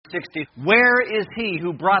60. Where is he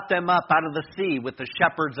who brought them up out of the sea with the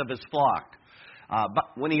shepherds of his flock?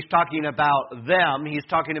 But when he's talking about them, he's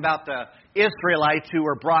talking about the Israelites who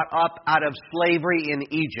were brought up out of slavery in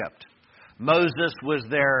Egypt. Moses was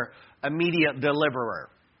their immediate deliverer.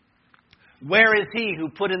 Where is he who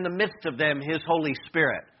put in the midst of them his Holy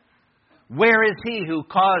Spirit? Where is he who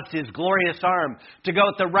caused his glorious arm to go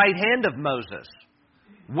at the right hand of Moses?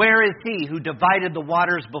 Where is he who divided the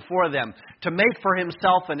waters before them to make for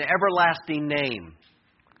himself an everlasting name?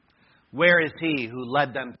 Where is he who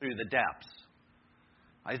led them through the depths?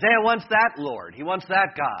 Isaiah wants that Lord. He wants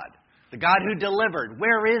that God. The God who delivered.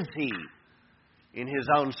 Where is he in his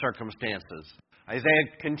own circumstances? Isaiah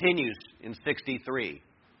continues in 63.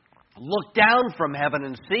 Look down from heaven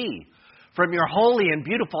and see, from your holy and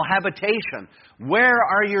beautiful habitation. Where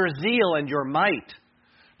are your zeal and your might?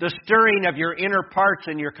 The stirring of your inner parts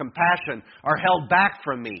and your compassion are held back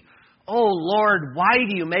from me. Oh Lord, why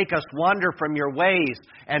do you make us wander from your ways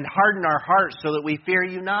and harden our hearts so that we fear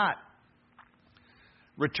you not?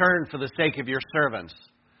 Return for the sake of your servants,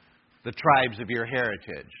 the tribes of your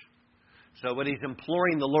heritage. So what he's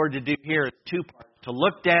imploring the Lord to do here is two parts: to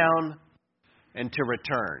look down and to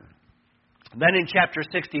return. Then in chapter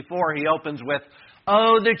 64, he opens with,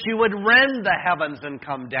 oh, that you would rend the heavens and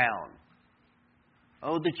come down.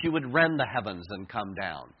 Oh, that you would rend the heavens and come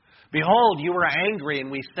down. Behold, you were angry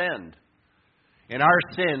and we sinned. In our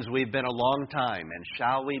sins we've been a long time, and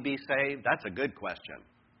shall we be saved? That's a good question.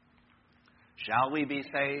 Shall we be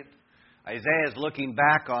saved? Isaiah is looking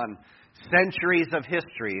back on centuries of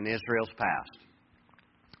history in Israel's past.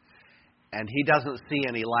 And he doesn't see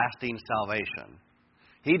any lasting salvation.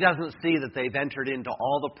 He doesn't see that they've entered into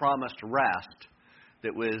all the promised rest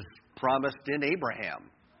that was promised in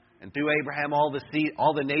Abraham. And through Abraham, all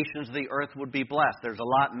the nations of the earth would be blessed. There's a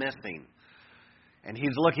lot missing. And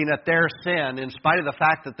he's looking at their sin, in spite of the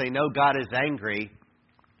fact that they know God is angry.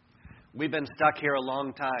 We've been stuck here a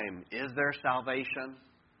long time. Is there salvation?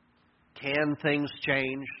 Can things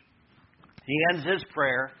change? He ends his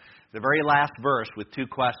prayer, the very last verse, with two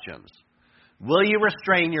questions. Will you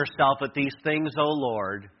restrain yourself at these things, O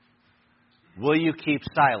Lord? Will you keep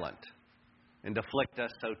silent and afflict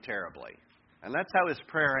us so terribly? And that's how his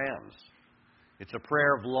prayer ends. It's a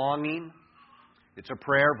prayer of longing. It's a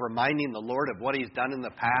prayer of reminding the Lord of what he's done in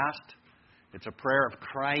the past. It's a prayer of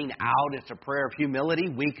crying out. It's a prayer of humility,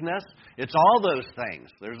 weakness. It's all those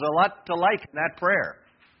things. There's a lot to like in that prayer.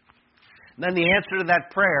 And then the answer to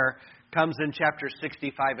that prayer comes in chapters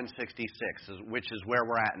 65 and 66, which is where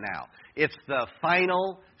we're at now. It's the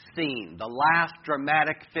final scene, the last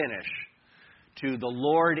dramatic finish to the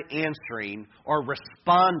Lord answering or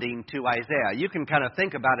responding to Isaiah. You can kind of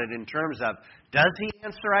think about it in terms of, does he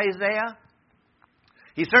answer Isaiah?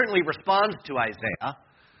 He certainly responds to Isaiah.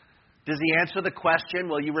 Does he answer the question,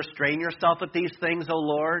 will you restrain yourself at these things, O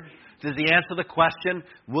Lord? Does he answer the question,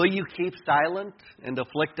 will you keep silent and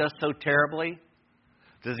afflict us so terribly?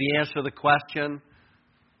 Does he answer the question,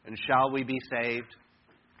 and shall we be saved?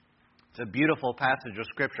 It's a beautiful passage of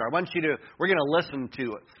Scripture. We're going to listen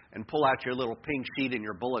to it and pull out your little pink sheet in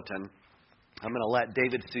your bulletin. I'm going to let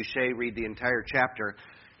David Suchet read the entire chapter.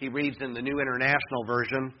 He reads in the New International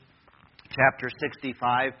Version, chapter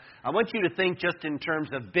 65. I want you to think just in terms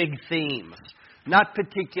of big themes, not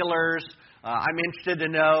particulars. I'm interested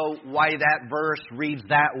to know why that verse reads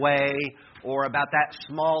that way or about that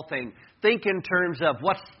small thing. Think in terms of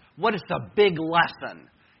what is the big lesson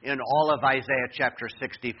in all of Isaiah chapter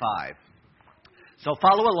 65. So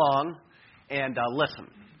follow along and listen.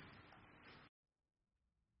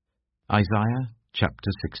 Isaiah chapter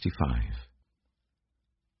 65.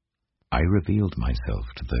 I revealed myself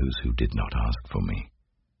to those who did not ask for me.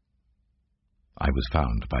 I was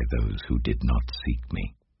found by those who did not seek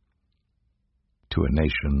me. To a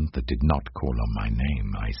nation that did not call on my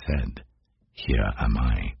name, I said, Here am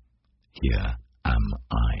I, here am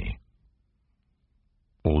I.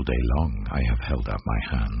 All day long I have held out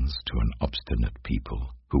my hands to an obstinate people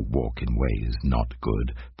who walk in ways not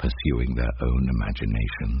good, pursuing their own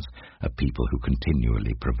imaginations, a people who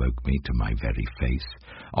continually provoke me to my very face,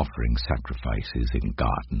 offering sacrifices in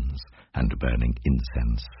gardens and burning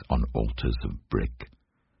incense on altars of brick,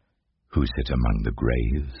 who sit among the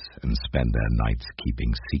graves and spend their nights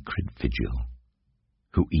keeping secret vigil,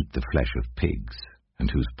 who eat the flesh of pigs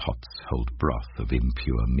and whose pots hold broth of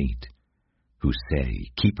impure meat, who say,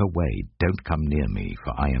 Keep away, don't come near me,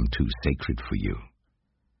 for I am too sacred for you.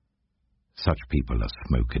 Such people are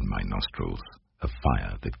smoke in my nostrils, a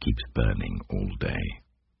fire that keeps burning all day.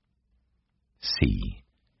 See,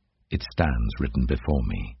 it stands written before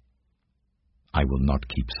me. I will not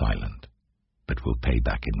keep silent, but will pay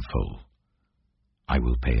back in full. I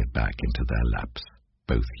will pay it back into their laps,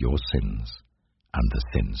 both your sins and the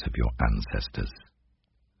sins of your ancestors,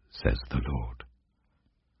 says the Lord.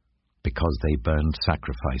 Because they burned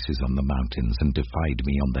sacrifices on the mountains and defied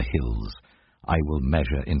me on the hills, I will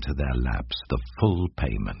measure into their laps the full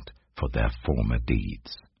payment for their former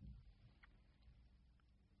deeds.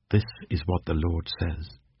 This is what the Lord says.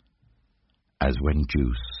 As when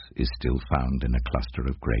juice is still found in a cluster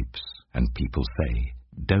of grapes, and people say,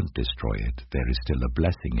 "Don't destroy it, there is still a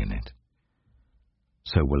blessing in it,"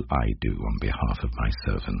 so will I do on behalf of my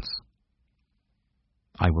servants.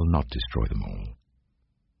 I will not destroy them all.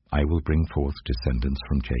 I will bring forth descendants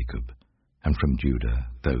from Jacob, and from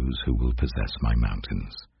Judah those who will possess my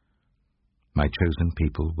mountains. My chosen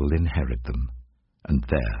people will inherit them, and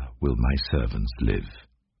there will my servants live.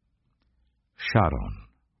 Sharon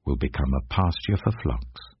will become a pasture for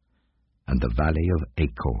flocks, and the valley of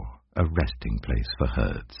Achor a resting place for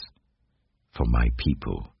herds, for my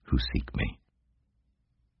people who seek me.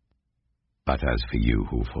 But as for you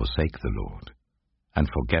who forsake the Lord, and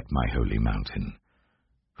forget my holy mountain,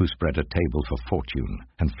 who spread a table for fortune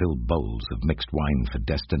and fill bowls of mixed wine for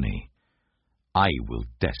destiny, I will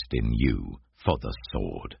destine you for the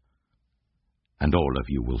sword, and all of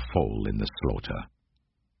you will fall in the slaughter.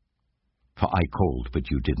 For I called, but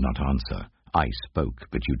you did not answer. I spoke,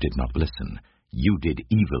 but you did not listen. You did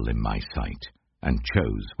evil in my sight, and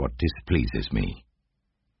chose what displeases me.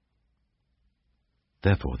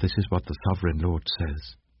 Therefore, this is what the sovereign Lord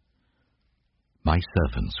says. My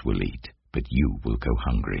servants will eat, but you will go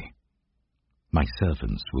hungry. My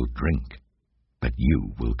servants will drink, but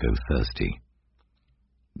you will go thirsty.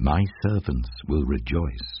 My servants will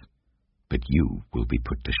rejoice, but you will be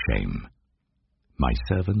put to shame. My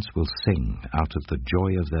servants will sing out of the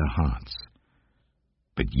joy of their hearts,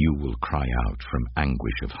 but you will cry out from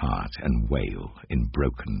anguish of heart and wail in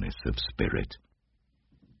brokenness of spirit.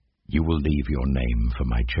 You will leave your name for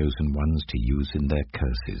my chosen ones to use in their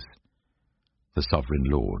curses. The sovereign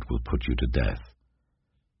Lord will put you to death,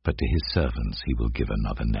 but to his servants he will give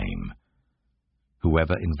another name.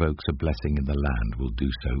 Whoever invokes a blessing in the land will do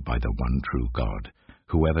so by the one true God.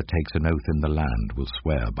 Whoever takes an oath in the land will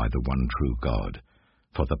swear by the one true God,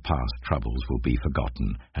 for the past troubles will be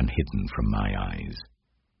forgotten and hidden from my eyes.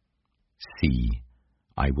 See,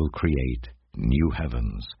 I will create new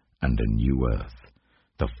heavens and a new earth.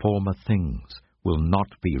 The former things will not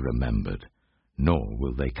be remembered, nor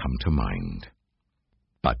will they come to mind.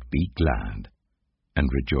 But be glad and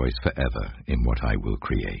rejoice forever in what I will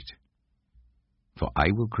create. For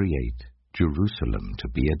I will create Jerusalem to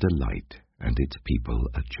be a delight and its people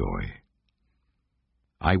a joy.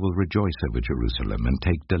 I will rejoice over Jerusalem and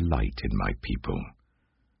take delight in my people.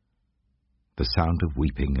 The sound of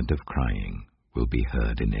weeping and of crying will be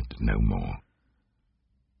heard in it no more.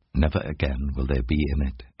 Never again will there be in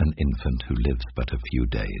it an infant who lives but a few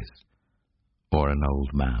days, or an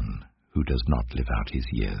old man who does not live out his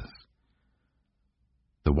years.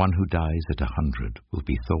 The one who dies at 100 will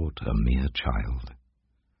be thought a mere child.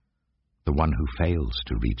 The one who fails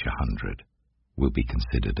to reach 100 will be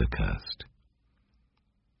considered accursed.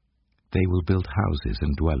 They will build houses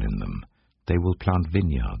and dwell in them. They will plant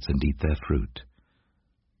vineyards and eat their fruit.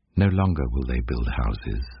 No longer will they build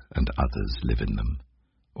houses and others live in them,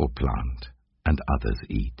 or plant and others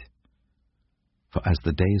eat. For as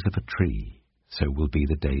the days of a tree, so will be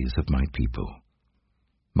the days of my people.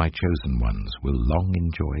 My chosen ones will long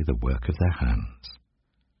enjoy the work of their hands.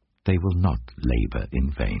 They will not labor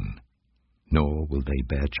in vain, nor will they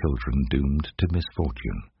bear children doomed to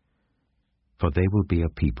misfortune. For they will be a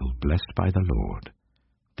people blessed by the Lord,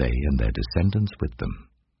 they and their descendants with them.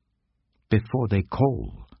 Before they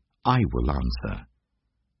call, I will answer.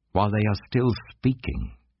 While they are still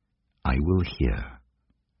speaking, I will hear.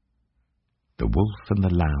 The wolf and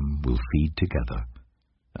the lamb will feed together,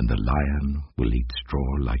 and the lion will eat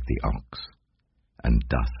straw like the ox, and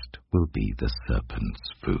dust will be the serpent's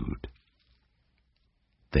food.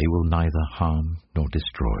 They will neither harm nor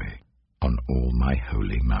destroy on all my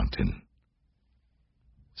holy mountain,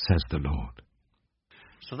 says the Lord.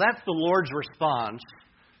 So that's the Lord's response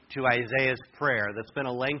to Isaiah's prayer. That's been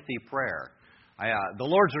a lengthy prayer. The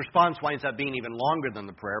Lord's response winds up being even longer than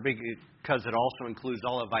the prayer because it also includes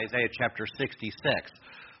all of Isaiah chapter 66.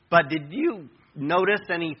 But did you notice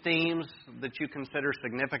any themes that you consider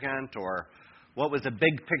significant, or what was a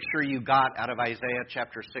big picture you got out of Isaiah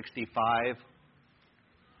chapter 65?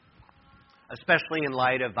 Especially in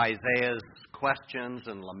light of Isaiah's questions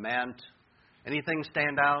and lament. Anything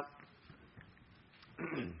stand out?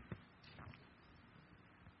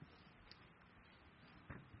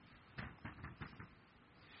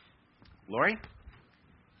 Lori?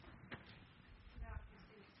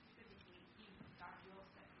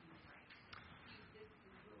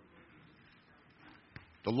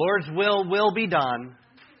 The Lord's will be done.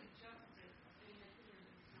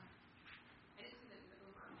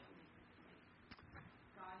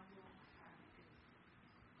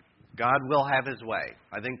 God will have His way.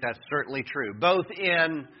 I think that's certainly true.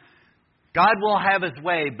 God will have His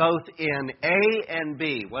way both in A and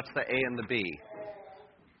B. What's the A and the B?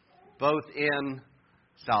 Both in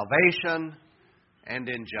salvation and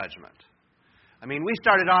in judgment. I mean, we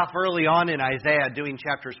started off early on in Isaiah doing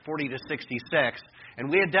chapters 40 to 66, and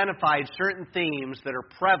we identified certain themes that are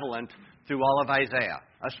prevalent through all of Isaiah,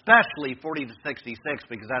 especially 40 to 66,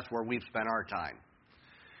 because that's where we've spent our time.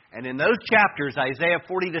 And in those chapters, Isaiah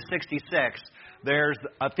 40 to 66, there's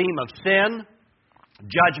a theme of sin,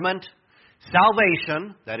 judgment,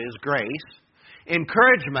 salvation, that is grace,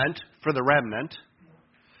 encouragement for the remnant,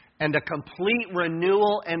 and a complete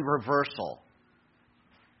renewal and reversal,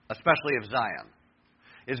 especially of Zion.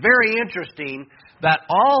 It's very interesting that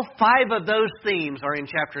all 5 of those themes are in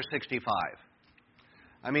chapter 65.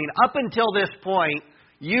 I mean, up until this point,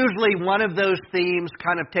 usually one of those themes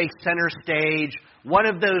kind of takes center stage. One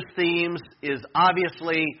of those themes is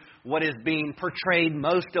obviously what is being portrayed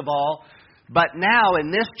most of all. But now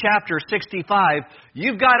in this chapter 65,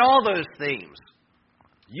 you've got all those themes.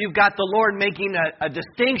 You've got the Lord making a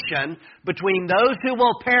distinction between those who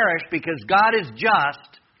will perish because God is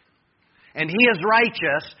just and He is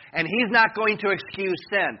righteous and He's not going to excuse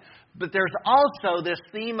sin. But there's also this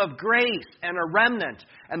theme of grace and a remnant,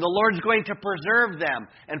 and the Lord's going to preserve them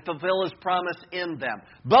and fulfill His promise in them.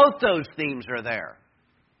 Both those themes are there.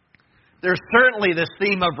 There's certainly this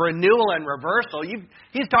theme of renewal and reversal.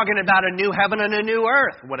 He's talking about a new heaven and a new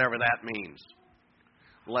earth, whatever that means.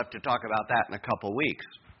 We'll have to talk about that in a couple weeks.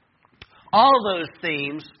 All those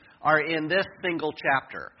themes are in this single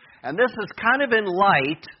chapter. And this is kind of in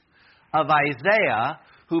light of Isaiah,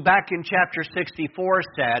 who back in chapter 64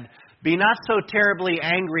 said, "Be not so terribly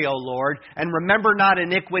angry, O Lord, and remember not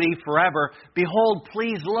iniquity forever. Behold,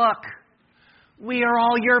 please look, we are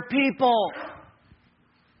all your people."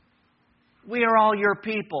 We are all your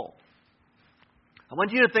people. I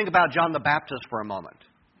want you to think about John the Baptist for a moment.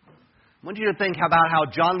 I want you to think about how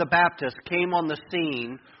John the Baptist came on the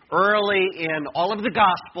scene early in all of the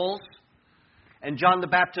Gospels. And John the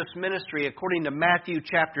Baptist's ministry, according to Matthew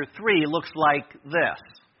chapter 3, looks like this.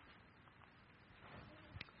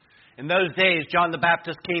 In those days, John the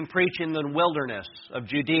Baptist came preaching in the wilderness of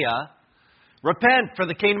Judea, "Repent, for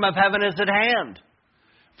the kingdom of heaven is at hand.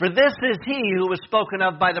 For this is He who was spoken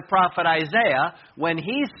of by the prophet Isaiah when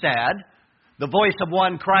he said, the voice of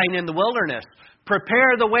one crying in the wilderness,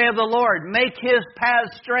 prepare the way of the Lord, make His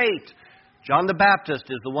paths straight." John the Baptist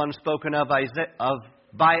is the one spoken of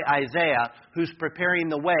by Isaiah who's preparing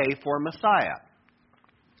the way for Messiah.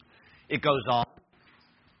 It goes on.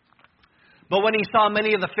 "But when He saw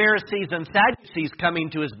many of the Pharisees and Sadducees coming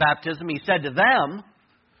to His baptism, He said to them,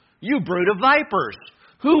 'You brood of vipers,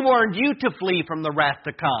 who warned you to flee from the wrath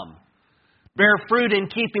to come? Bear fruit in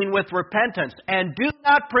keeping with repentance, and do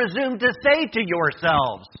not presume to say to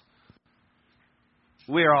yourselves,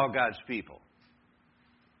 we are all God's people.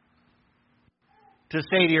 To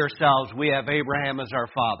say to yourselves, we have Abraham as our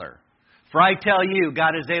father. For I tell you,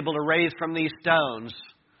 God is able to raise from these stones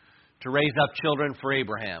to raise up children for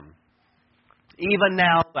Abraham. Even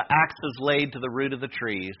now the axe is laid to the root of the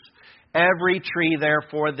trees. Every tree,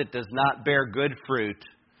 therefore, that does not bear good fruit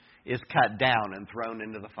is cut down and thrown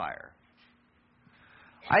into the fire."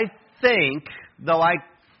 I think, though I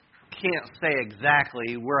can't say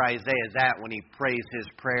exactly where Isaiah is at when he prays his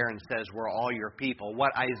prayer and says, "We're all your people,"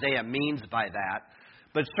 what Isaiah means by that.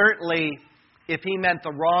 But certainly, if he meant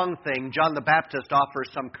the wrong thing, John the Baptist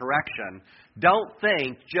offers some correction. Don't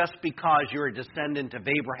think just because you're a descendant of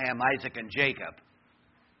Abraham, Isaac, and Jacob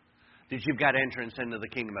that you've got entrance into the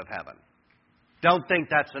kingdom of heaven. Don't think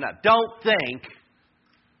that's enough. Don't think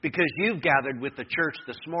because you've gathered with the church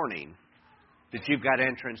this morning that you've got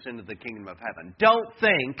entrance into the kingdom of heaven. Don't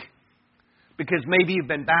think because maybe you've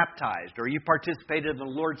been baptized or you participated in the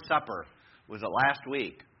Lord's Supper. Was it last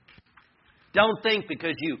week? Don't think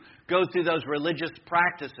because you go through those religious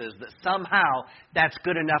practices that somehow that's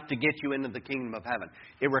good enough to get you into the kingdom of heaven.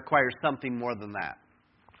 It requires something more than that.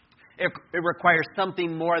 It requires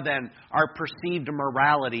something more than our perceived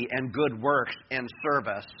morality and good works and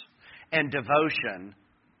service and devotion.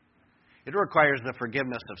 It requires the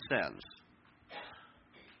forgiveness of sins.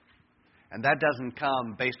 And that doesn't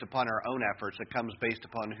come based upon our own efforts. It comes based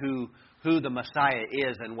upon who the Messiah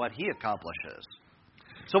is and what He accomplishes.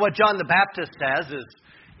 So what John the Baptist says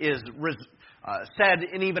is said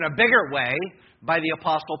in even a bigger way by the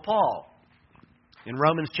Apostle Paul. in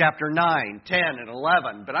Romans chapter 9, 10, and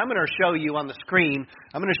 11. But I'm going to show you on the screen,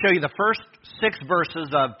 I'm going to show you the first 6 verses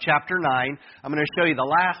of chapter 9. I'm going to show you the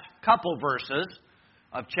last couple verses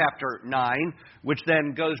of chapter 9, which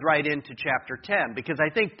then goes right into chapter 10. Because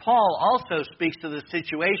I think Paul also speaks to the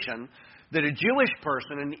situation that a Jewish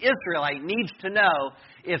person, an Israelite, needs to know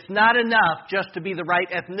it's not enough just to be the right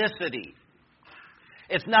ethnicity.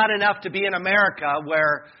 It's not enough to be in America,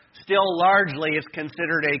 where still largely it's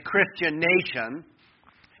considered a Christian nation.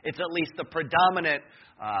 It's at least the predominant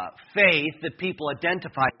faith that people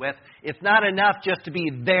identify with. It's not enough just to be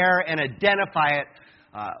there and identify it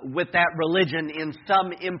with that religion in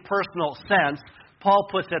some impersonal sense. Paul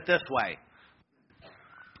puts it this way: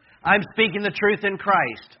 I'm speaking the truth in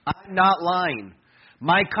Christ. I'm not lying.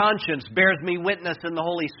 My conscience bears me witness in the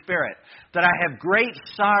Holy Spirit that I have great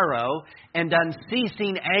sorrow and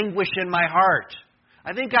unceasing anguish in my heart.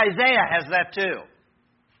 I think Isaiah has that too.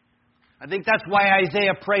 I think that's why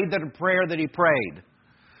Isaiah prayed the prayer that he prayed.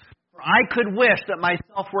 I could wish that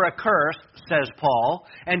myself were accursed, says Paul,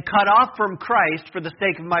 and cut off from Christ for the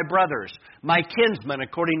sake of my brothers, my kinsmen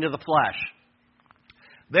according to the flesh.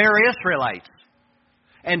 They are Israelites,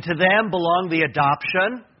 and to them belong the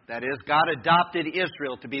adoption. That is, God adopted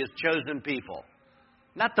Israel to be His chosen people.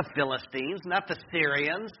 Not the Philistines, not the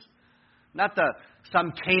Syrians, not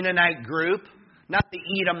some Canaanite group, not the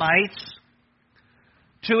Edomites.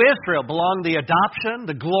 To Israel belong the adoption,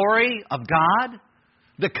 the glory of God,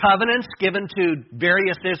 the covenants given to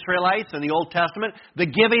various Israelites in the Old Testament, the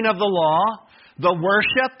giving of the law, the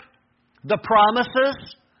worship, the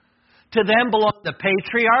promises. To them belong the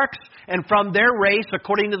patriarchs, and from their race,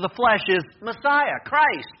 according to the flesh, is Messiah,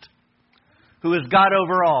 Christ, who is God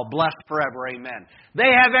over all, blessed forever. Amen.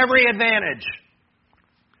 They have every advantage.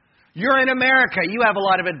 You're in America. You have a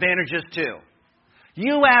lot of advantages too.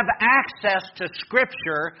 You have access to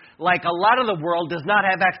Scripture like a lot of the world does not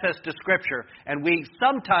have access to Scripture. And we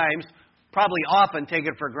sometimes, probably often, take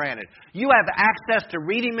it for granted. You have access to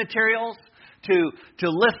reading materials, to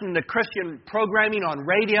listen to Christian programming on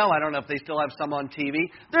radio. I don't know if they still have some on TV.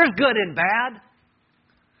 There's good and bad.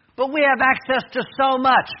 But we have access to so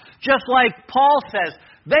much. Just like Paul says,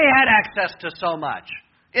 they had access to so much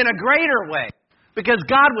in a greater way because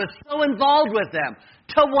God was so involved with them.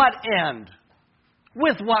 To what end?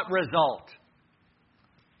 With what result?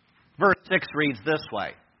 Verse 6 reads this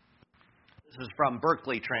way. This is from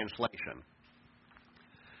Berkeley translation.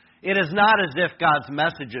 It is not as if God's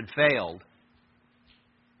message had failed,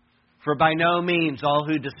 for by no means all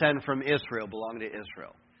who descend from Israel belong to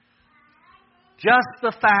Israel. Just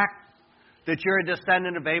the fact that you're a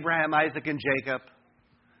descendant of Abraham, Isaac, and Jacob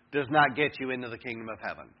does not get you into the kingdom of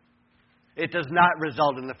heaven. It does not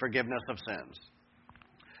result in the forgiveness of sins.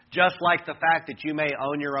 Just like the fact that you may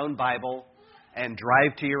own your own Bible and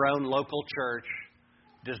drive to your own local church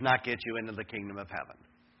does not get you into the kingdom of heaven.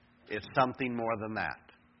 It's something more than that.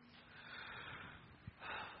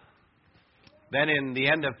 Then in the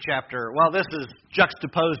end of chapter, this is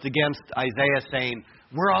juxtaposed against Isaiah saying,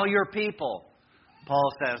 we're all your people.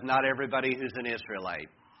 Paul says, not everybody who's an Israelite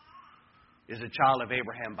is a child of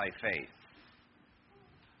Abraham by faith.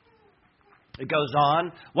 It goes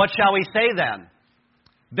on, what shall we say then?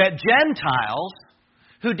 That Gentiles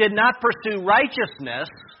who did not pursue righteousness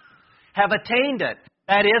have attained it.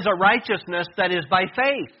 That is, a righteousness that is by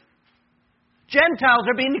faith. Gentiles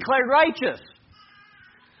are being declared righteous.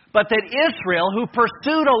 But that Israel, who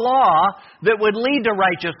pursued a law that would lead to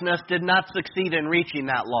righteousness, did not succeed in reaching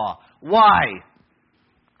that law. Why?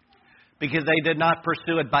 Because they did not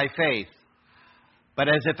pursue it by faith, but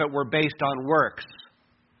as if it were based on works.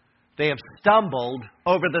 They have stumbled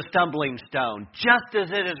over the stumbling stone, just as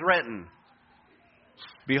it is written.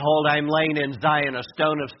 Behold, I am laying in Zion a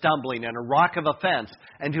stone of stumbling and a rock of offense,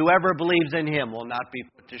 and whoever believes in him will not be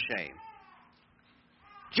put to shame.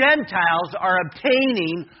 Gentiles are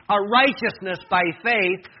obtaining a righteousness by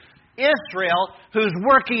faith. Israel, who's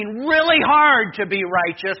working really hard to be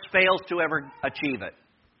righteous, fails to ever achieve it.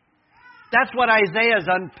 That's what Isaiah's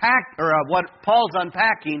what Paul's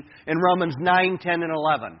unpacking in Romans 9, 10, and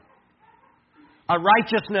 11. A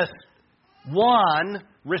righteousness won,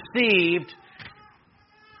 received,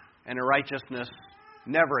 and a righteousness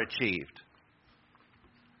never achieved.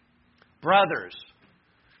 Brothers,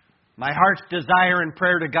 my heart's desire and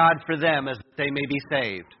prayer to God for them is that they may be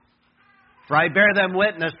saved. For I bear them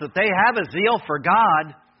witness that they have a zeal for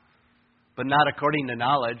God, but not according to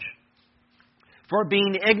knowledge. For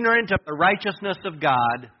being ignorant of the righteousness of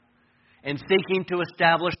God and seeking to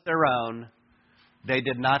establish their own, they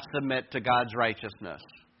did not submit to God's righteousness.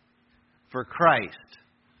 For Christ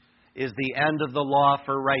is the end of the law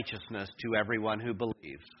for righteousness to everyone who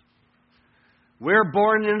believes. We're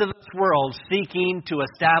born into this world seeking to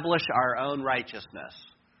establish our own righteousness.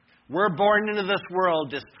 We're born into this world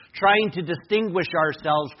just trying to distinguish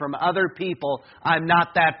ourselves from other people. I'm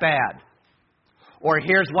not that bad. Or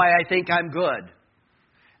here's why I think I'm good.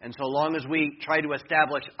 And so long as we try to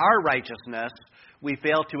establish our righteousness, we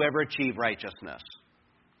fail to ever achieve righteousness.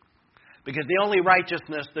 Because the only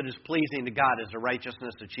righteousness that is pleasing to God is the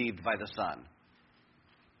righteousness achieved by the Son.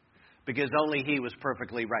 Because only He was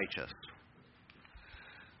perfectly righteous.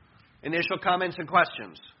 Initial comments and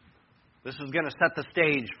questions. This is going to set the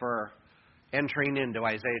stage for entering into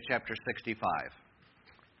Isaiah chapter 65.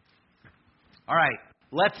 All right,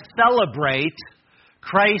 let's celebrate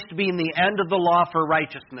Christ being the end of the law for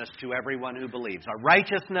righteousness to everyone who believes. A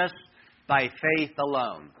righteousness by faith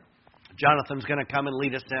alone. Jonathan's going to come and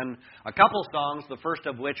lead us in a couple songs, the first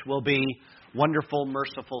of which will be Wonderful,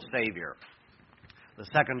 Merciful Savior. The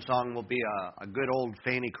second song will be a good old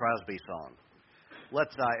Fanny Crosby song.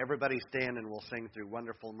 Let's everybody stand and we'll sing through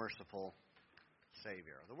Wonderful, Merciful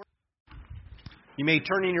Savior. You may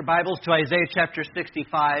turn in your Bibles to Isaiah chapter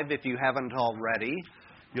 65 if you haven't already.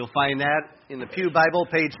 You'll find that in the Pew Bible,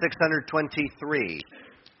 page 623.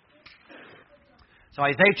 So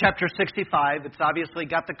Isaiah chapter 65, it's obviously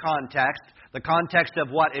got the context of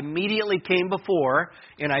what immediately came before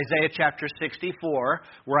in Isaiah chapter 64,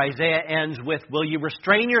 where Isaiah ends with, "Will you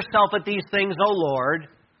restrain yourself at these things, O Lord?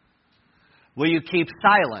 Will you keep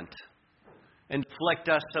silent and afflict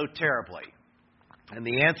us so terribly?" And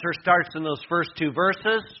the answer starts in those first two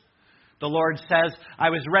verses. The Lord says, "I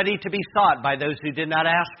was ready to be sought by those who did not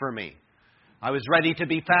ask for me. I was ready to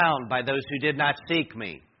be found by those who did not seek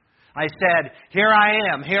me. I said, here I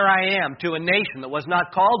am, to a nation that was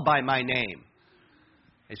not called by my name.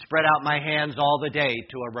 I spread out my hands all the day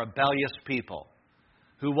to a rebellious people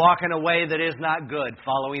who walk in a way that is not good,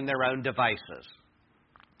 following their own devices."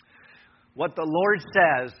 What the Lord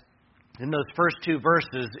says in those first two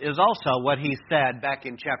verses is also what He said back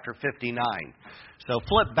in chapter 59. So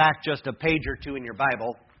flip back just a page or two in your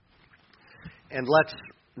Bible, and let's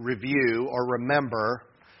review or remember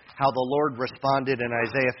how the Lord responded in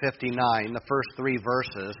Isaiah 59, the first three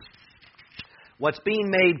verses. What's being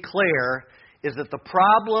made clear is that the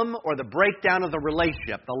problem or the breakdown of the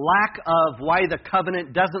relationship, the lack of why the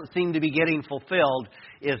covenant doesn't seem to be getting fulfilled,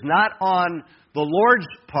 is not on the Lord's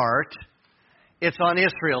part, it's on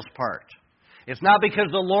Israel's part. It's not because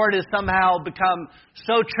the Lord has somehow become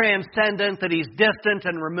so transcendent that He's distant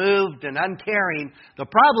and removed and uncaring. The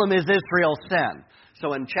problem is Israel's sin.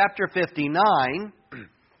 So in chapter 59,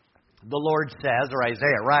 the Lord says, or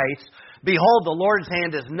Isaiah writes, "Behold, the Lord's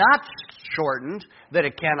hand is not shortened that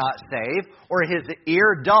it cannot save, or His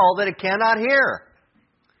ear dull that it cannot hear.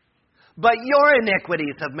 But your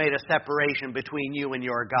iniquities have made a separation between you and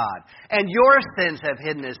your God, and your sins have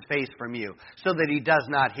hidden His face from you, so that He does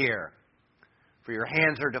not hear. For your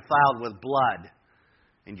hands are defiled with blood,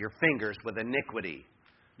 and your fingers with iniquity.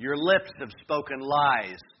 Your lips have spoken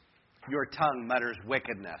lies, your tongue mutters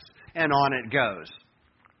wickedness." And on it goes.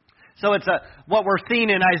 So what we're seeing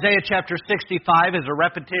in Isaiah chapter 65 is a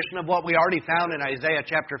repetition of what we already found in Isaiah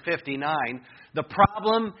chapter 59. The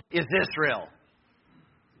problem is Israel.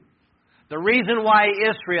 The reason why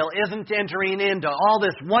Israel isn't entering into all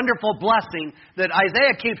this wonderful blessing that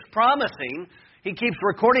Isaiah keeps promising, he keeps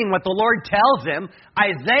recording what the Lord tells him.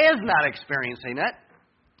 Isaiah's not experiencing it.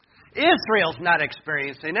 Israel's not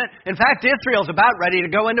experiencing it. In fact, Israel's about ready to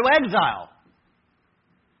go into exile.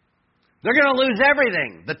 They're going to lose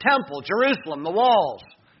everything. The temple, Jerusalem, the walls,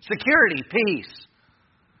 security, peace.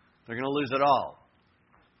 They're going to lose it all.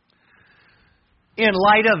 In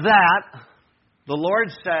light of that, the Lord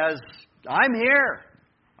says, I'm here.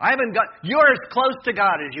 You're as close to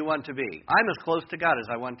God as you want to be. I'm as close to God as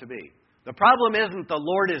I want to be. The problem isn't the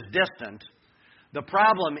Lord is distant. The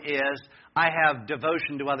problem is I have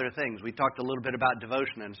devotion to other things. We talked a little bit about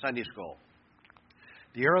devotion in Sunday school.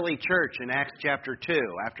 The early church in Acts chapter 2,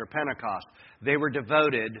 after Pentecost, they were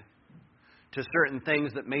devoted to certain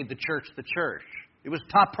things that made the church the church. It was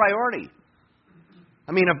top priority.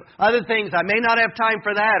 I mean, of other things, I may not have time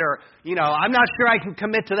for that, or, I'm not sure I can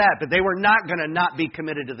commit to that, but they were not going to not be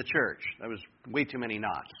committed to the church. That was way too many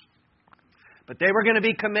knots. But they were going to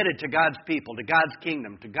be committed to God's people, to God's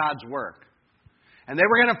kingdom, to God's work. And they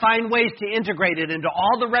were going to find ways to integrate it into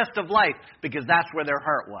all the rest of life because that's where their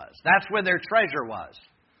heart was. That's where their treasure was.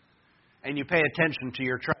 And you pay attention to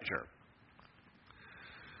your treasure.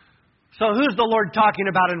 So who's the Lord talking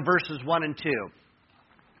about in verses 1 and 2?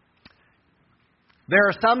 There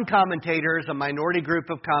are some commentators, a minority group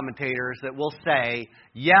of commentators, that will say,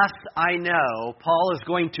 yes, I know, Paul is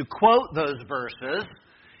going to quote those verses,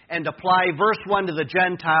 and apply verse 1 to the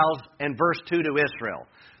Gentiles and verse 2 to Israel.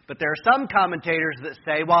 But there are some commentators that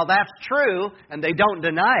say, well, that's true, and they don't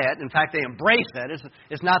deny it. In fact, they embrace it.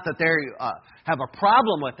 It's not that they have a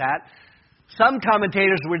problem with that. Some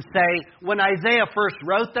commentators would say, when Isaiah first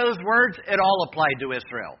wrote those words, it all applied to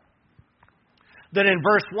Israel. That in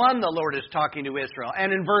verse 1, the Lord is talking to Israel,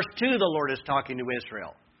 and in verse 2, the Lord is talking to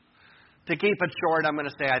Israel. To keep it short, I'm going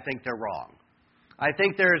to say I think they're wrong. I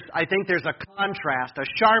think there's a contrast, a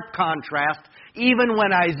sharp contrast, even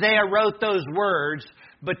when Isaiah wrote those words,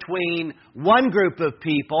 between one group of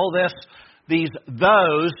people,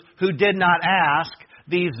 those who did not ask,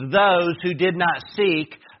 those who did not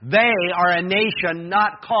seek. They are a nation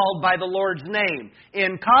not called by the Lord's name.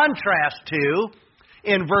 In contrast to,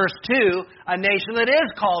 in verse 2, a nation that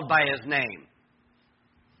is called by His name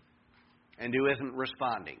and who isn't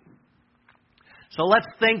responding. So let's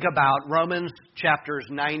think about Romans chapters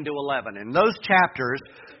 9 to 11. In those chapters,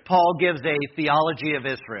 Paul gives a theology of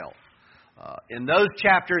Israel. In those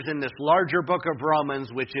chapters, in this larger book of Romans,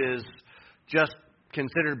 which is just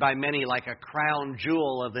considered by many like a crown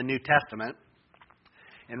jewel of the New Testament,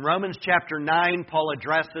 in Romans chapter 9, Paul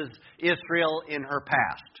addresses Israel in her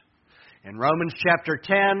past. In Romans chapter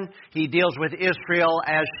 10, he deals with Israel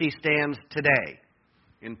as she stands today,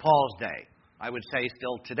 in Paul's day. I would say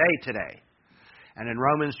still today. And in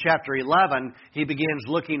Romans chapter 11, he begins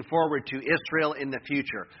looking forward to Israel in the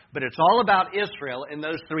future. But it's all about Israel in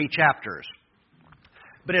those 3 chapters.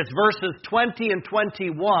 But it's verses 20 and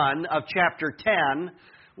 21 of chapter 10,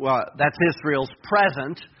 well, that's Israel's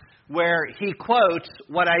present, where he quotes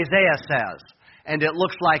what Isaiah says. And it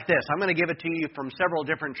looks like this. I'm going to give it to you from several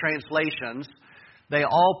different translations. They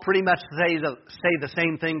all pretty much say the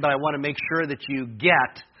same thing, but I want to make sure that you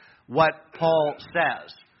get what Paul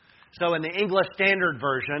says. So in the English Standard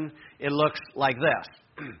Version, it looks like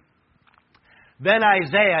this. Then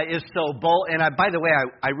Isaiah is so bold, and by the way,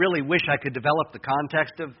 I really wish I could develop the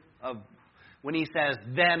context of when he says,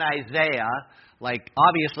 then Isaiah, like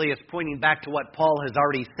obviously it's pointing back to what Paul has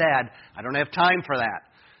already said. I don't have time for that.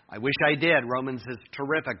 I wish I did. Romans is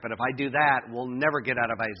terrific, but if I do that, we'll never get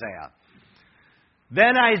out of Isaiah.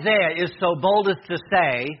 Then Isaiah is so bold as to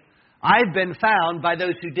say, I've been found by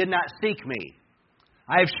those who did not seek me.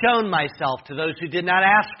 I have shown myself to those who did not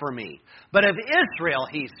ask for me. But of Israel,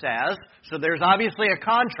 he says, so there's obviously a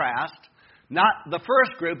contrast, not the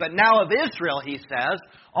first group, but now of Israel, he says,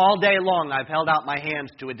 all day long I've held out my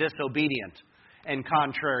hands to a disobedient and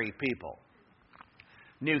contrary people.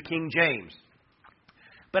 New King James.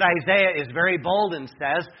 But Isaiah is very bold and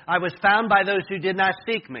says, I was found by those who did not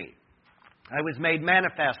seek me. I was made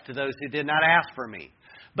manifest to those who did not ask for me.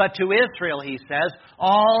 But to Israel, he says,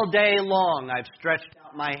 all day long I've stretched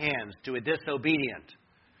out my hands to a disobedient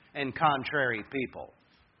and contrary people.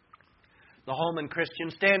 The Holman Christian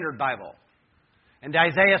Standard Bible. And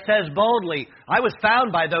Isaiah says boldly, I was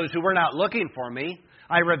found by those who were not looking for me.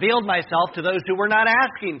 I revealed myself to those who were not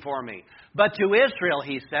asking for me. But to Israel,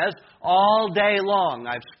 he says, all day long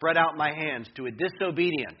I've spread out my hands to a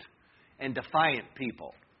disobedient and defiant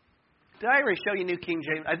people. Did I already show you New King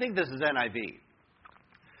James? I think this is NIV.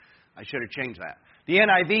 I should have changed that. The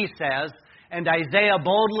NIV says, and Isaiah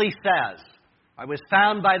boldly says, I was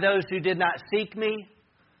found by those who did not seek me.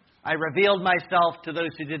 I revealed myself to those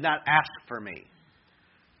who did not ask for me.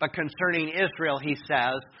 But concerning Israel, he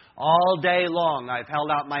says, all day long I've held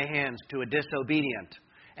out my hands to a disobedient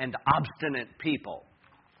and obstinate people.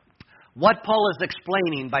 What Paul is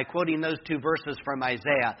explaining by quoting those 2 verses from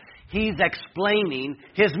Isaiah, he's explaining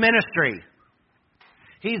his ministry.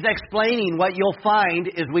 He's explaining what you'll find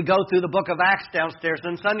as we go through the book of Acts downstairs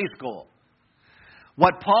in Sunday school.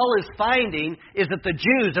 What Paul is finding is that the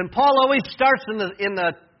Jews, and Paul always starts in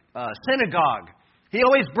the synagogue. He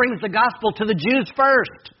always brings the gospel to the Jews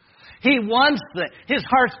first. He wants his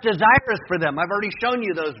heart's desirous for them. I've already shown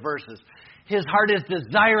you those verses. His heart is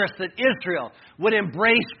desirous that Israel would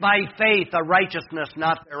embrace by faith a righteousness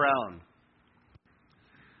not their own.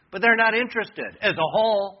 But they're not interested as a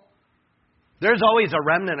whole. There's always a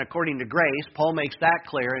remnant according to grace. Paul makes that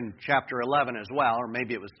clear in chapter 11 as well, or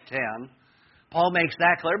maybe it was 10. Paul makes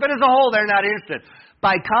that clear. But as a whole, they're not interested.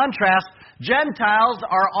 By contrast, Gentiles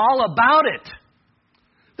are all about it.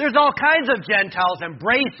 There's all kinds of Gentiles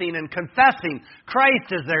embracing and confessing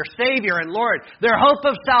Christ as their Savior and Lord, their hope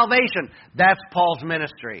of salvation. That's Paul's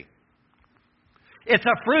ministry. It's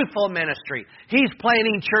a fruitful ministry. He's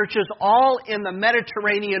planting churches all in the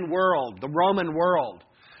Mediterranean world, the Roman world.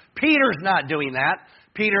 Peter's not doing that.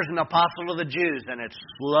 Peter's an apostle to the Jews, and it's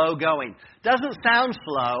slow going. Doesn't sound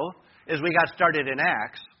slow as we got started in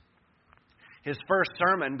Acts. His first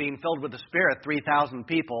sermon, being filled with the Spirit, 3,000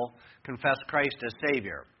 people confessed Christ as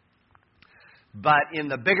Savior. But in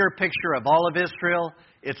the bigger picture of all of Israel,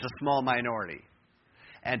 it's a small minority.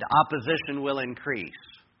 And opposition will increase.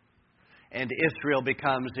 And Israel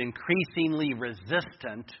becomes increasingly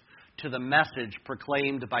resistant to the message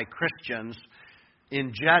proclaimed by Christians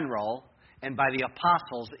in general and by the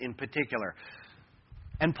apostles in particular.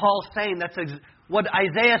 And Paul's saying what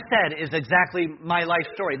Isaiah said is exactly my life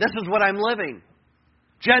story. This is what I'm living.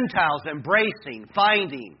 Gentiles embracing,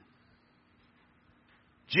 finding.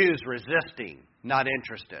 Jews resisting, not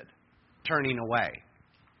interested, turning away.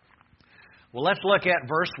 Well, let's look at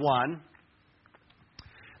verse 1.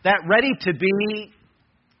 That ready to be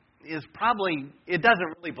is probably, it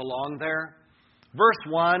doesn't really belong there. Verse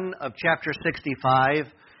 1 of chapter 65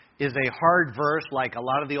 is a hard verse, like a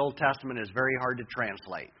lot of the Old Testament is very hard to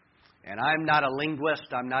translate. And I'm not a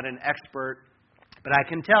linguist, I'm not an expert, but I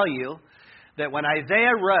can tell you that when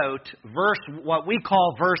Isaiah wrote what we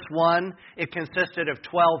call verse 1, it consisted of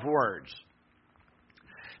 12 words.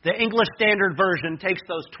 The English Standard Version takes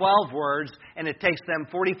those 12 words and it takes them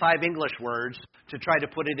 45 English words to try to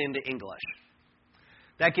put it into English.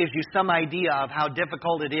 That gives you some idea of how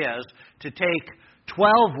difficult it is to take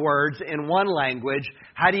 12 words in one language.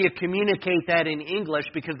 How do you communicate that in English?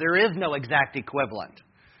 Because there is no exact equivalent.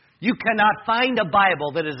 You cannot find a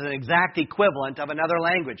Bible that is an exact equivalent of another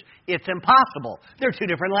language. It's impossible. They're two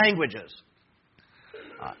different languages.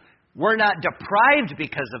 We're not deprived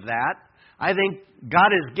because of that. I think God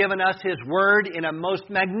has given us His Word in a most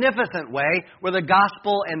magnificent way where the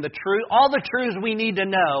gospel and the truth, all the truths we need to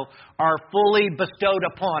know are fully bestowed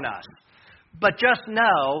upon us. But just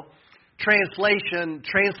know,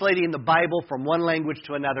 translating the Bible from one language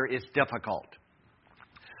to another is difficult.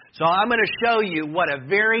 So I'm going to show you what a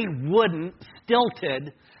very wooden,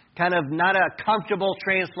 stilted, kind of not a comfortable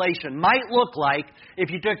translation might look like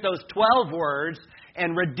if you took those 12 words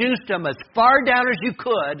and reduced them as far down as you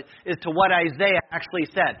could as to what Isaiah actually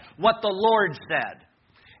said, what the Lord said.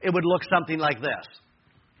 It would look something like this.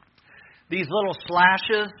 These little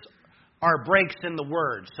slashes are breaks in the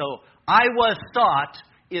word. So, I was sought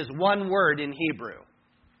is one word in Hebrew.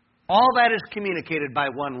 All that is communicated by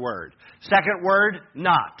one word. Second word,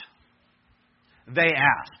 not. They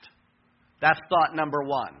asked. That's thought number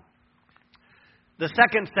one. The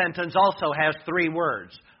second sentence also has 3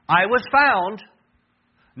 words. I was found,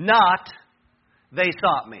 not they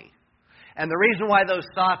sought me. And the reason why those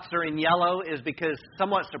thoughts are in yellow is because,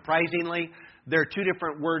 somewhat surprisingly, there are 2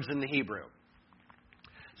 different words in the Hebrew.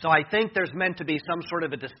 So I think there's meant to be some sort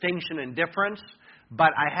of a distinction and difference,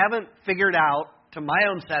 but I haven't figured out, to my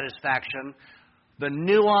own satisfaction, the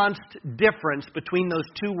nuanced difference between those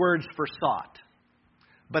 2 words for sought.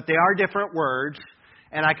 But they are different words,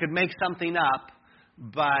 and I could make something up,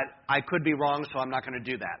 but I could be wrong, so I'm not going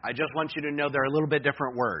to do that. I just want you to know they're a little bit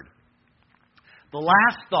different word. The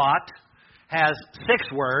last thought has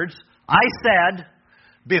 6 words. I said,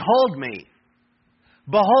 behold me,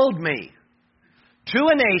 to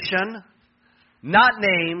a nation not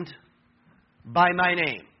named by my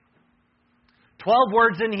name. 12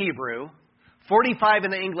 words in Hebrew, 45 in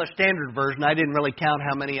the English Standard Version. I didn't really count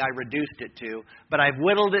how many I reduced it to, but I've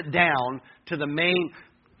whittled it down to the main,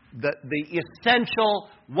 the essential,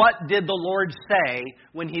 what did the Lord say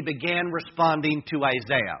when He began responding to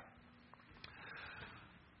Isaiah.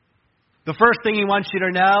 The first thing He wants you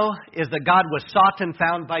to know is that God was sought and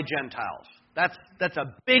found by Gentiles. That's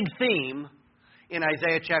a big theme in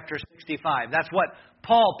Isaiah chapter 65. That's what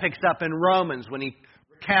Paul picks up in Romans when he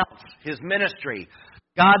recounts his ministry.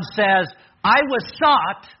 God says, I was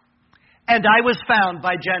sought and I was found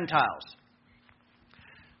by Gentiles.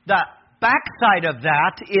 The backside of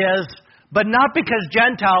that is, but not because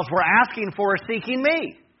Gentiles were asking for or seeking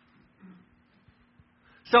me.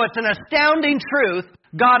 So it's an astounding truth.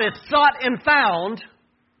 God is sought and found,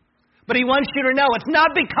 but He wants you to know it's not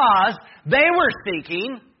because they were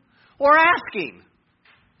seeking or asking.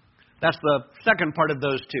 That's the second part of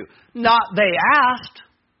those 2. Not they asked,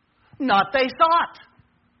 not they sought.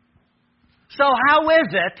 So how is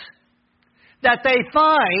it that they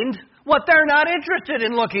find what they're not interested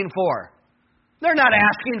in looking for? They're not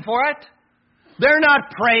asking for it. They're not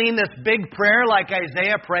praying this big prayer like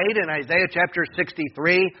Isaiah prayed in Isaiah chapter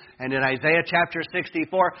 63 and in Isaiah chapter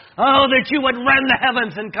 64. Oh, that you would rend the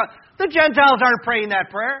heavens and come. The Gentiles aren't praying that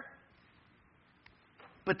prayer.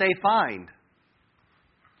 But they find.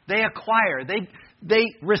 They acquire. They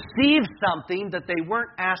receive something that they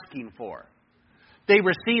weren't asking for. They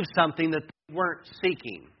receive something that they weren't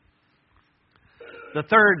seeking. The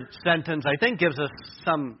third sentence, I think, gives us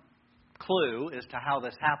some clue as to how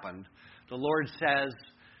this happened. The Lord says,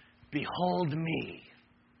 behold me,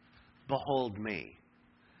 behold me.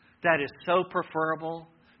 That is so preferable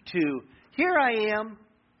to Here I am.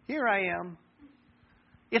 Here I am.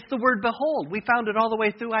 It's the word behold. We found it all the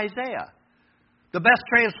way through Isaiah. The best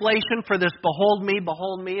translation for this behold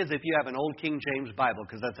me, is if you have an Old King James Bible,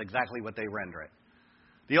 because that's exactly what they render it.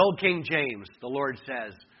 The Old King James, the Lord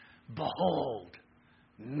says, behold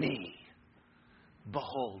me.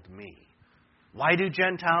 Behold me. Why do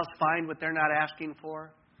Gentiles find what they're not asking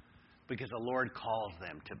for? Because the Lord calls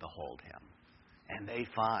them to behold Him. And they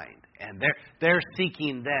find. And they're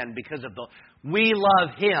seeking then because of we love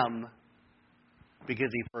Him because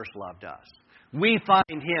He first loved us. We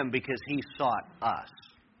find Him because He sought us.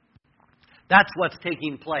 That's what's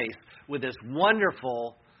taking place with this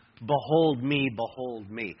wonderful behold me, behold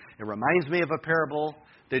me. It reminds me of a parable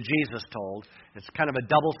that Jesus told. It's kind of a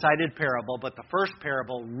double-sided parable, but the first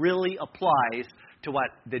parable really applies to what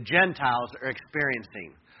the Gentiles are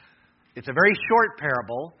experiencing. It's a very short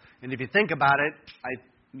parable, and if you think about it,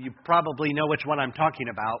 you probably know which one I'm talking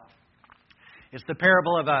about. It's the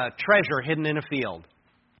parable of a treasure hidden in a field.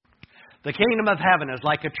 The kingdom of heaven is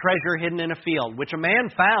like a treasure hidden in a field, which a man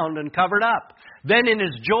found and covered up. Then in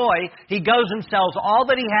his joy, he goes and sells all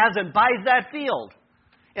that he has and buys that field.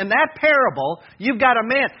 In that parable, you've got a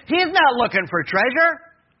man. He's not looking for treasure.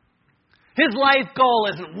 His life goal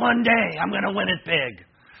isn't one day I'm going to win it big.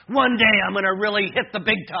 One day I'm going to really hit the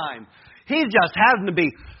big time. He just happens to be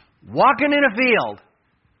walking in a field.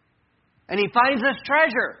 And he finds this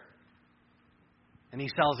treasure. And he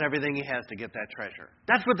sells everything he has to get that treasure.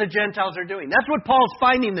 That's what the Gentiles are doing. That's what Paul's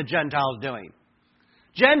finding the Gentiles doing.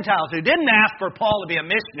 Gentiles who didn't ask for Paul to be a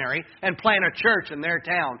missionary and plant a church in their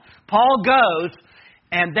town. Paul goes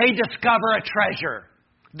and they discover a treasure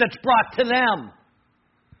that's brought to them.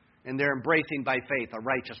 And they're embracing by faith a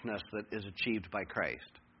righteousness that is achieved by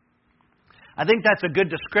Christ. I think that's a good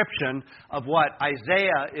description of what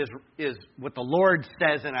Isaiah is what the Lord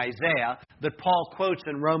says in Isaiah that Paul quotes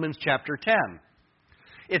in Romans chapter 10.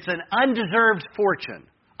 It's an undeserved fortune,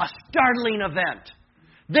 a startling event.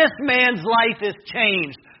 This man's life is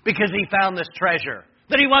changed because he found this treasure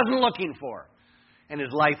that he wasn't looking for. And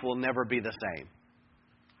his life will never be the same.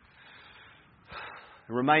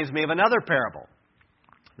 It reminds me of another parable.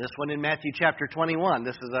 This one in Matthew chapter 21.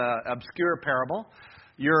 This is an obscure parable.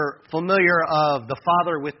 You're familiar of the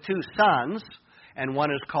father with two sons, and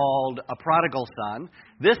one is called a prodigal son.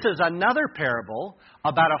 This is another parable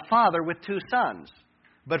about a father with two sons,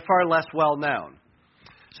 but far less well known.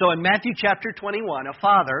 So in Matthew chapter 21, a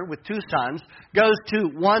father with two sons goes to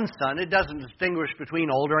one son. It doesn't distinguish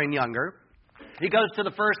between older and younger. He goes to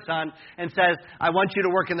the first son and says, I want you to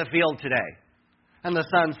work in the field today. And the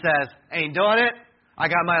son says, ain't doing it. I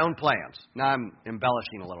got my own plans. Now I'm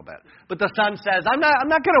embellishing a little bit. But the son says, I'm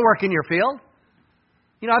not going to work in your field.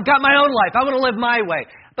 I've got my own life. I want to live my way.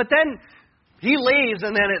 But then he leaves,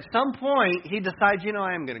 and then at some point he decides,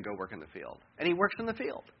 I am going to go work in the field. And he works in the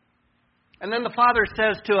field. And then the father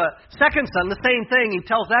says to a second son the same thing. He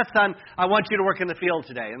tells that son, I want you to work in the field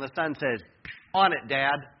today. And the son says, on it,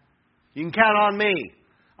 Dad. You can count on me.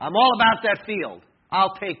 I'm all about that field.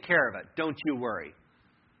 I'll take care of it. Don't you worry.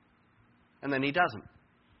 And then he doesn't.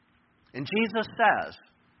 And Jesus says,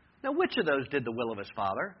 now which of those did the will of his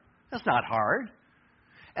father? That's not hard.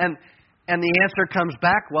 And the answer comes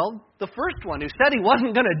back, well, the first one who said he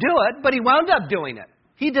wasn't going to do it, but he wound up doing it.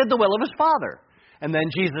 He did the will of his father. And then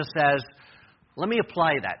Jesus says, let me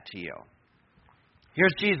apply that to you.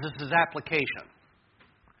 Here's Jesus' application.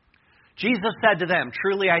 Jesus said to them,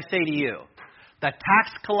 truly I say to you, the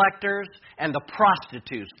tax collectors and the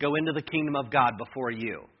prostitutes go into the kingdom of God before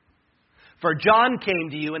you. For John came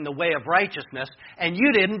to you in the way of righteousness, and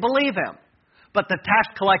you didn't believe him. But the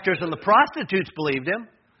tax collectors and the prostitutes believed him.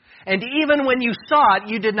 And even when you saw it,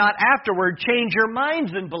 you did not afterward change your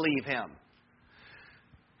minds and believe him.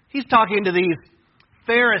 He's talking to these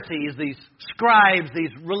Pharisees, these scribes,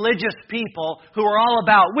 these religious people who are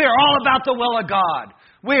we're all about the will of God.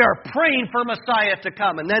 We are praying for Messiah to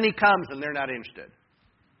come. And then he comes and they're not interested.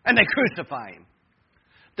 And they crucify him.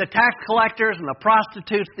 The tax collectors and the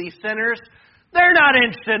prostitutes, these sinners, they're not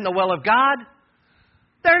interested in the will of God.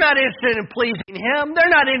 They're not interested in pleasing him. They're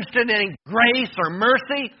not interested in any grace or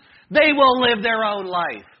mercy. They will live their own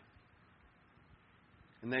life.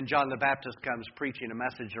 And then John the Baptist comes preaching a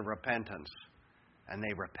message of repentance. And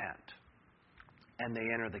they repent. And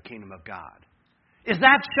they enter the kingdom of God. Is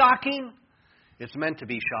that shocking? It's meant to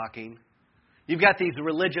be shocking. You've got these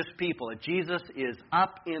religious people that Jesus is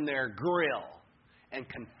up in their grill and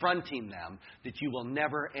confronting them that you will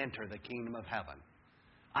never enter the kingdom of heaven.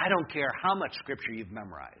 I don't care how much scripture you've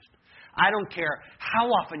memorized. I don't care how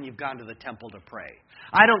often you've gone to the temple to pray.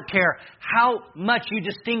 I don't care how much you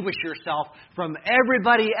distinguish yourself from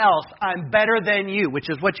everybody else. I'm better than you, which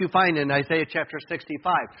is what you find in Isaiah chapter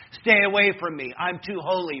 65. Stay away from me. I'm too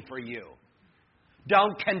holy for you.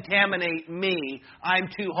 Don't contaminate me. I'm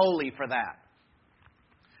too holy for that.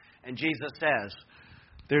 And Jesus says,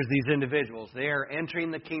 there's these individuals. They are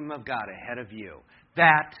entering the kingdom of God ahead of you.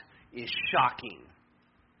 That is shocking.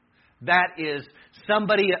 That is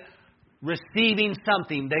somebody receiving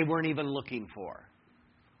something they weren't even looking for.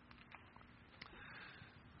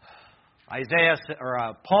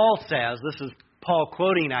 Paul says, this is Paul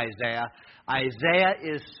quoting Isaiah, Isaiah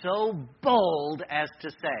is so bold as to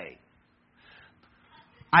say.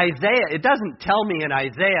 Isaiah, it doesn't tell me in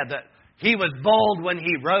Isaiah that he was bold when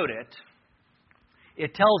he wrote it.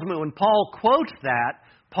 It tells me when Paul quotes that,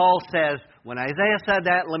 Paul says, when Isaiah said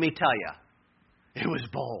that, let me tell you, it was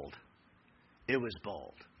bold. It was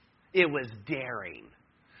bold. It was daring.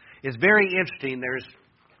 It's very interesting. There's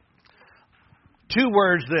two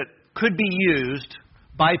words that could be used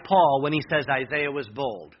by Paul when he says Isaiah was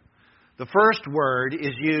bold. The first word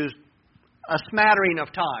is used a smattering of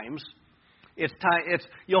times.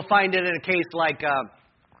 You'll find it in a case like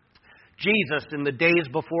Jesus in the days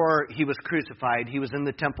before he was crucified. He was in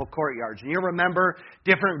the temple courtyards. And you remember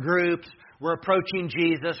different groups were approaching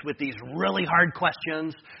Jesus with these really hard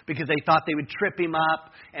questions because they thought they would trip him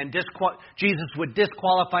up and Jesus would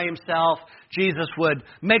disqualify himself. Jesus would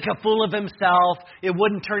make a fool of himself. It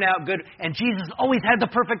wouldn't turn out good. And Jesus always had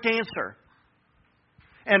the perfect answer.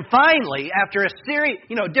 And finally, after a series,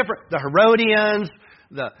 the Herodians,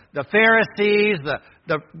 the Pharisees,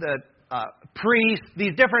 the priests,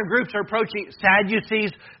 these different groups are approaching,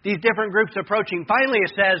 Sadducees, these different groups approaching. Finally,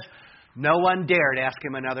 it says, no one dared ask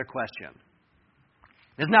him another question.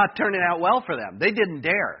 It's not turning out well for them. They didn't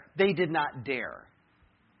dare. They did not dare.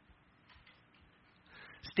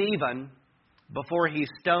 Stephen, before he's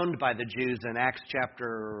stoned by the Jews in Acts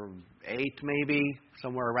chapter 8, maybe,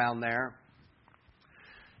 somewhere around there,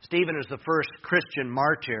 Stephen is the first Christian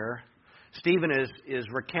martyr. Stephen is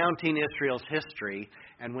recounting Israel's history.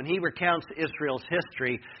 And when he recounts Israel's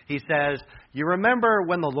history, he says, you remember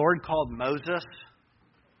when the Lord called Moses?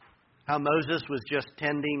 How Moses was just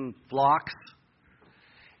tending flocks?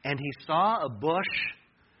 And he saw a bush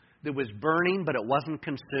that was burning, but it wasn't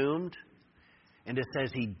consumed. And it says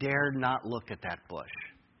he dared not look at that bush.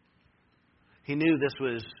 He knew this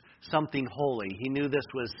was something holy. He knew this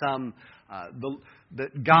was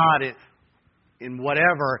that God, in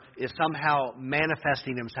whatever, is somehow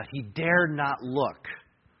manifesting himself. He dared not look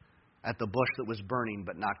at the bush that was burning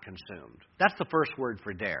but not consumed. That's the first word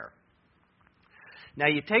for dare. Now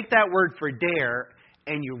you take that word for dare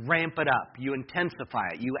and you ramp it up. You intensify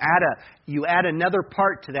it. You add another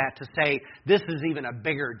part to that to say this is even a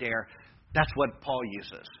bigger dare. That's what Paul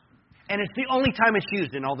uses. And it's the only time it's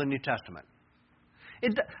used in all the New Testament.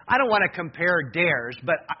 I don't want to compare dares,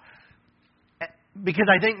 but because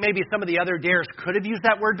I think maybe some of the other dares could have used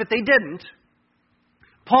that word, but they didn't.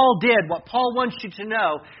 Paul did. What Paul wants you to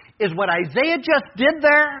know is what Isaiah just did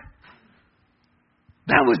there,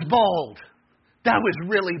 that was bold. That was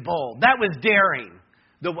really bold. That was daring,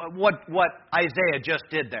 what Isaiah just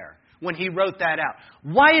did there when he wrote that out.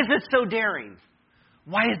 Why is it so daring?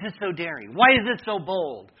 Why is it so daring? Why is it so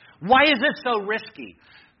bold? Why is it so risky?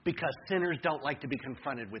 Because sinners don't like to be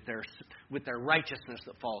confronted with their righteousness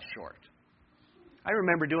that falls short. I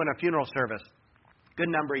remember doing a funeral service a good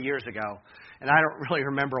number of years ago, and I don't really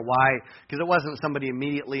remember why, because it wasn't somebody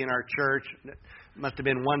immediately in our church. It must have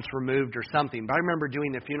been once removed or something. But I remember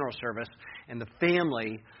doing the funeral service, and the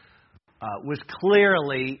family was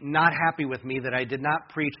clearly not happy with me that I did not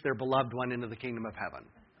preach their beloved one into the kingdom of heaven.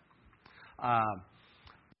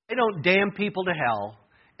 I don't damn people to hell,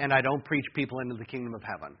 and I don't preach people into the kingdom of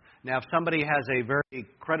heaven. Now, if somebody has a very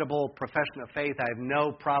credible profession of faith, I have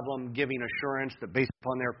no problem giving assurance that based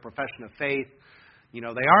upon their profession of faith, they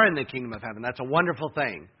are in the kingdom of heaven. That's a wonderful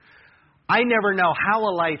thing. I never know how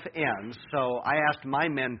a life ends, so I asked my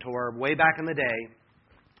mentor way back in the day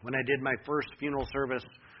when I did my first funeral service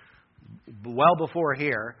well before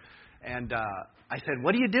here, and I said,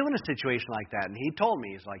 what do you do in a situation like that? And he told me,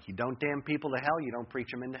 he's like, you don't damn people to hell, you don't preach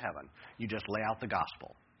them into heaven. You just lay out the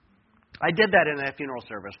gospel. I did that in that funeral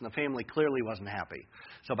service, and the family clearly wasn't happy.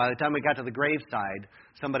 So by the time we got to the graveside,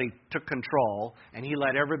 somebody took control, and he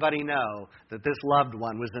let everybody know that this loved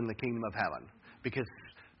one was in the kingdom of heaven. Because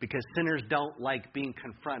sinners don't like being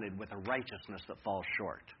confronted with a righteousness that falls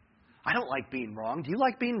short. I don't like being wrong. Do you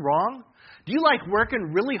like being wrong? Do you like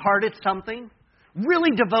working really hard at something?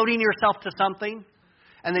 Really devoting yourself to something?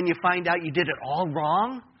 And then you find out you did it all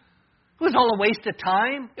wrong? It was all a waste of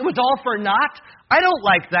time. It was all for naught. I don't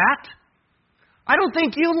like that. I don't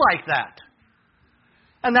think you like that.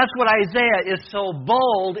 And that's what Isaiah is so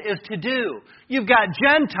bold as to do. You've got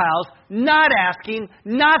Gentiles not asking,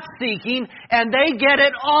 not seeking, and they get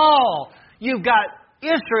it all. You've got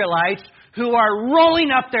Israelites who are rolling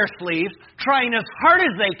up their sleeves, trying as hard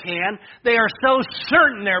as they can. They are so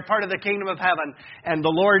certain they're part of the kingdom of heaven. And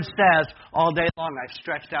the Lord says, all day long, I've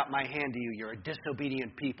stretched out my hand to you. You're a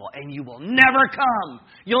disobedient people, and you will never come.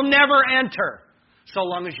 You'll never enter, so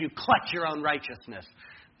long as you clutch your own righteousness.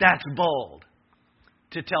 That's bold,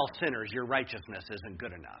 to tell sinners your righteousness isn't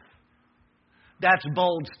good enough. That's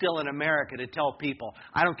bold still in America to tell people,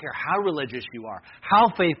 I don't care how religious you are, how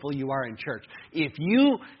faithful you are in church. If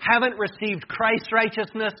you haven't received Christ's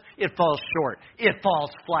righteousness, it falls short. It falls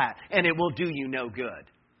flat, and it will do you no good.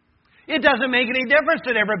 It doesn't make any difference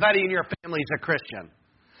that everybody in your family is a Christian.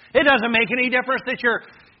 It doesn't make any difference that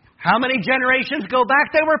how many generations go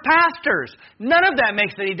back they were pastors. None of that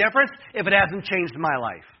makes any difference if it hasn't changed my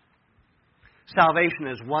life. Salvation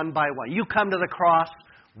is one by one. You come to the cross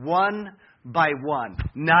one by one,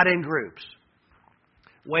 not in groups.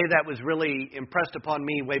 Way that was really impressed upon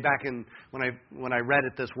me way back in when I read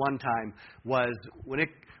it this one time was when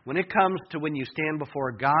it comes to when you stand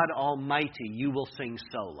before God Almighty, you will sing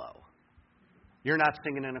solo. You're not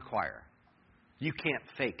singing in a choir. You can't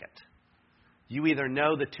fake it. You either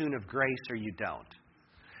know the tune of grace or you don't.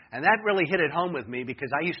 And that really hit it home with me because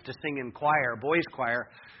I used to sing in choir, boys' choir,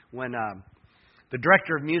 when the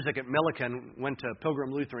director of music at Milliken went to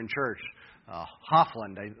Pilgrim Lutheran Church,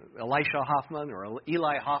 Hoffland, Elisha Hoffman or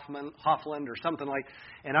Eli Hoffland or something like.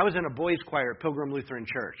 And I was in a boys' choir at Pilgrim Lutheran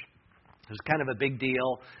Church. It was kind of a big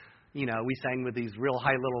deal. You know, we sang with these real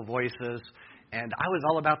high little voices. And I was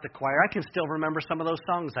all about the choir. I can still remember some of those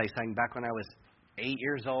songs I sang back when I was 8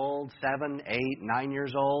 years old, 7, 8, 9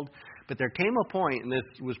 years old. But there came a point, and this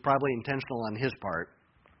was probably intentional on his part,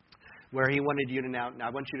 where he wanted you to now I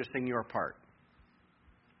want you to sing your part.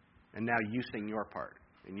 And now you sing your part.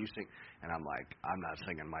 And you sing. And I'm like, I'm not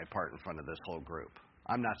singing my part in front of this whole group.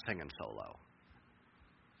 I'm not singing solo.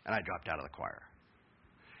 And I dropped out of the choir.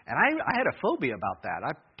 And I had a phobia about that.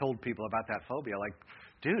 I told people about that phobia. Like,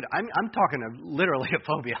 dude, I'm talking literally a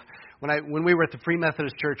phobia. When we were at the Free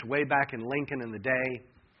Methodist Church way back in Lincoln in the day,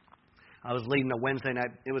 I was leading a Wednesday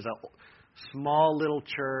night. It was a small little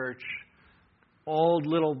church, old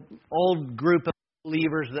group of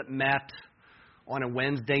believers that met on a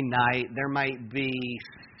Wednesday night. There might be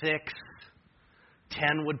 6,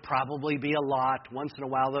 10 would probably be a lot. Once in a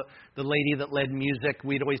while, the lady that led music,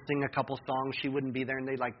 we'd always sing a couple songs. She wouldn't be there, and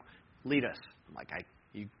they'd lead us. I'm like,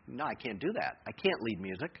 no, I can't do that. I can't lead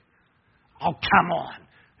music. Oh, come on.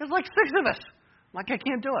 There's 6 of us. I'm like, I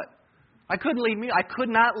can't do it. I couldn't lead music. I could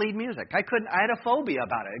not lead music. I had a phobia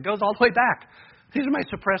about it. It goes all the way back. These are my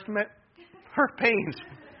suppressed hurt pains.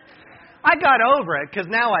 I got over it because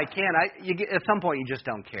now I can. At some point, you just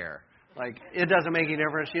don't care. It doesn't make any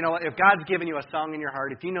difference. You know what? If God's given you a song in your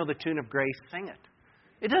heart, if you know the tune of grace, sing it.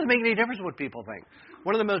 It doesn't make any difference what people think.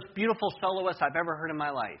 One of the most beautiful soloists I've ever heard in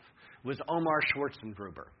my life was Omar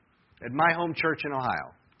Schwartzengruber at my home church in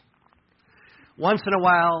Ohio. Once in a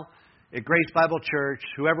while, at Grace Bible Church,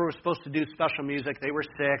 whoever was supposed to do special music, they were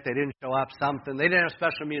sick, they didn't show up, something. They didn't have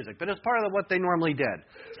special music, but it's part of what they normally did.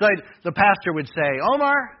 So the pastor would say,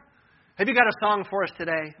 Omar, have you got a song for us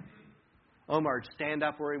today? Omar would stand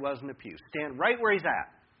up where he was in the pew, stand right where he's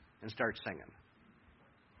at, and start singing.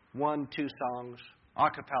 1, 2 songs, a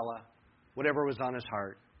cappella, whatever was on his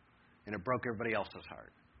heart, and it broke everybody else's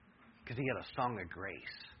heart. Because he had a song of grace.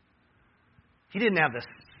 He didn't have this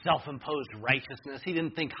self-imposed righteousness. He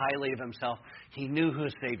didn't think highly of himself. He knew who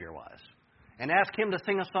his Savior was. And ask him to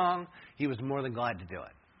sing a song, he was more than glad to do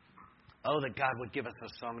it. Oh, that God would give us a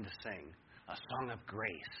song to sing, a song of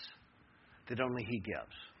grace that only He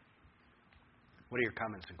gives. What are your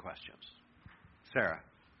comments and questions? Sarah?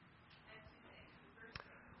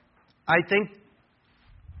 I think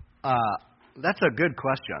that's a good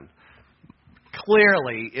question.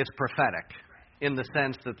 Clearly, it's prophetic in the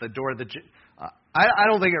sense that the door of the... I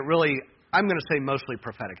don't think it really... I'm going to say mostly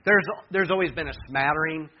prophetic. There's always been a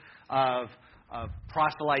smattering of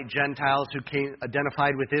proselyte Gentiles who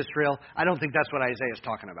identified with Israel. I don't think that's what Isaiah is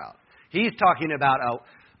talking about. He's talking about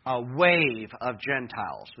a wave of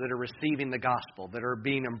Gentiles that are receiving the gospel, that are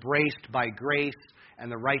being embraced by grace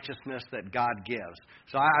and the righteousness that God gives.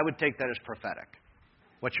 So I would take that as prophetic.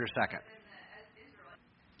 What's your second?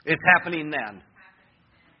 It's happening then.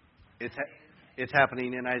 It's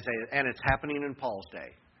happening in Isaiah, and it's happening in Paul's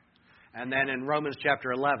day. And then in Romans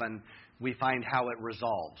chapter 11, we find how it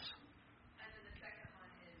resolves.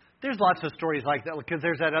 There's lots of stories like that, because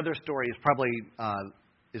there's that other story. It's probably,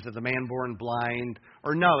 is it the man born blind?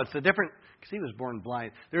 Or no, it's a different, because he was born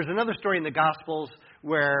blind. There's another story in the Gospels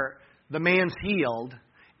where the man's healed,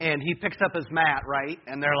 and he picks up his mat, right?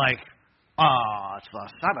 And they're like, it's the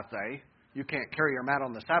Sabbath day. You can't carry your mat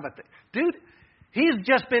on the Sabbath day. Dude, he's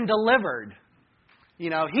just been delivered. You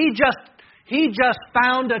know, he just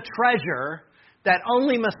found a treasure that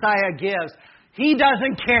only Messiah gives. He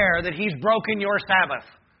doesn't care that he's broken your Sabbath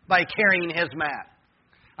by carrying his mat.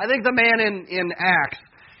 I think the man in Acts,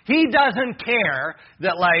 he doesn't care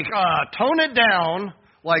that, like, tone it down.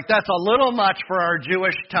 Like, that's a little much for our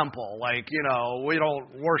Jewish temple. Like, you know, we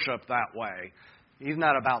don't worship that way. He's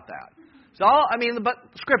not about that. So, but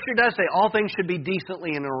Scripture does say all things should be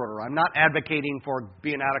decently in order. I'm not advocating for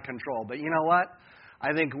being out of control. But you know what?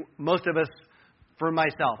 I think most of us, for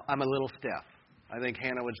myself, I'm a little stiff. I think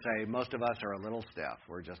Hannah would say most of us are a little stiff.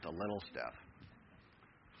 We're just a little stiff.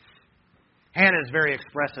 Hannah is very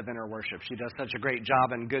expressive in her worship. She does such a great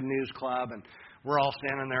job in Good News Club, and we're all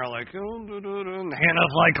standing there like, and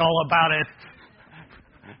Hannah's like all about it.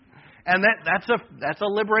 And that's a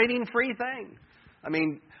liberating, free thing. I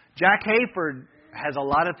mean, Jack Hayford has a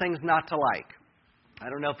lot of things not to like. I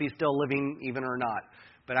don't know if he's still living even or not,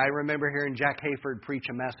 but I remember hearing Jack Hayford preach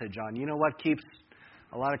a message on, you know what keeps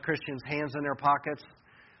a lot of Christians' hands in their pockets?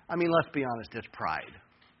 I mean, let's be honest, it's pride.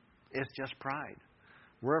 It's just pride.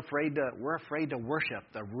 We're afraid to worship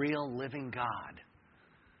the real living God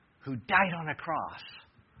who died on a cross,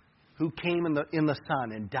 who came in the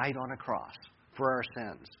sun and died on a cross for our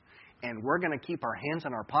sins. And we're going to keep our hands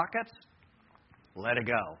in our pockets? Let it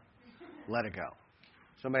go. Let it go.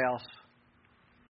 Somebody else?